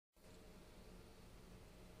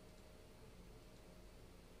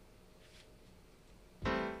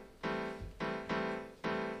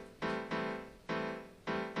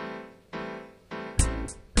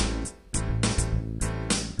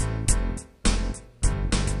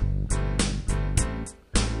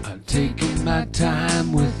taking my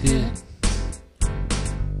time with it,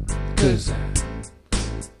 'cause I'm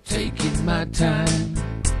taking my time,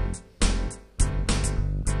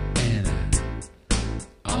 and I'm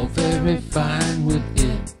all very fine with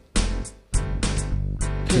it,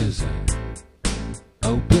 'cause I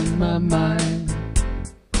open my mind.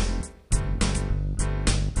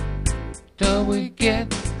 Till we get,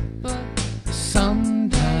 but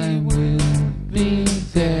someday we'll be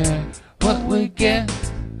there. What we get,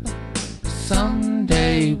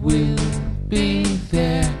 someday we'll be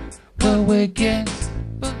there. What we get,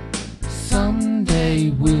 but someday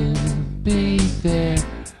we'll be there.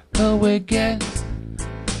 What we get,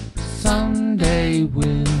 someday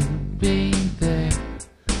we'll be there.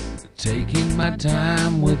 Taking my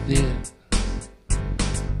time with it,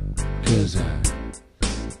 'cause I'm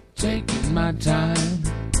taking my time,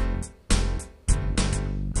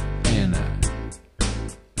 and I'm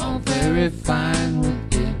all very fine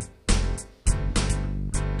with it,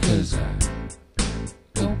 'cause I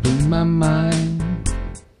open my mind.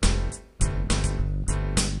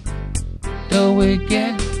 Though we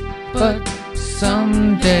get, but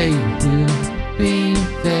someday we'll be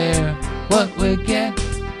there. What we get,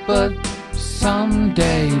 but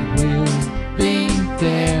someday we'll be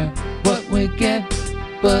there. What we get,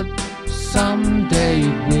 but someday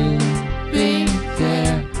we'll be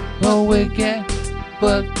there. What we get,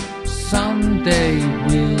 but someday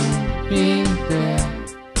we'll be there.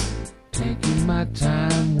 Taking my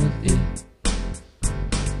time with it,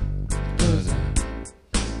 'cause I'm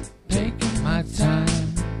taking my time.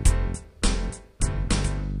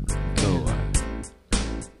 Oh,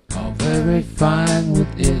 I'm all very fine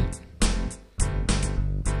with it,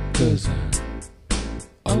 'cause I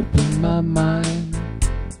open my mind.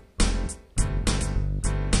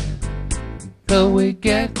 Though we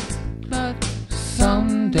get, but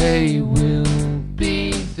someday we'll be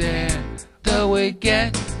there. Though we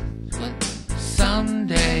get, but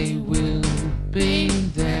someday we'll be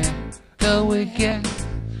there. Though we get,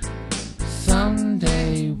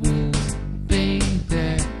 someday we'll be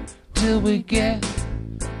there. Till we get,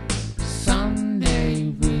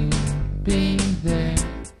 someday we'll be there.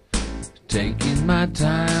 Taking my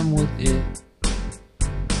time with it,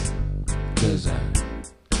 'cause I'm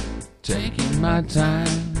taking my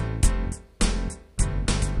time,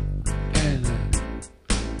 and I'm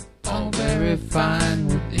all very fine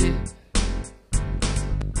with it,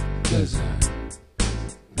 'cause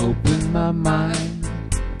I open my mind.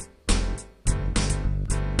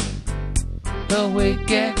 Though we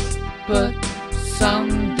get, but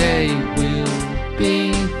someday we'll be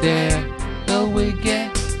there. Though we get,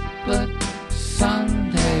 but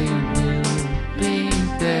someday we'll be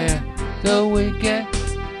there. Though we get,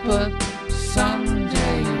 but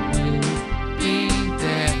someday we'll be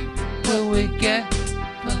there. Till we get,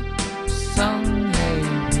 but someday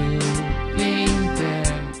we'll be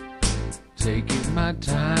there. Taking my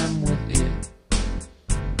time with it,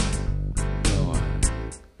 though I'm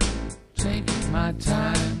taking my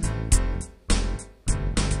time,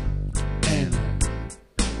 and I'm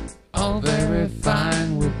all very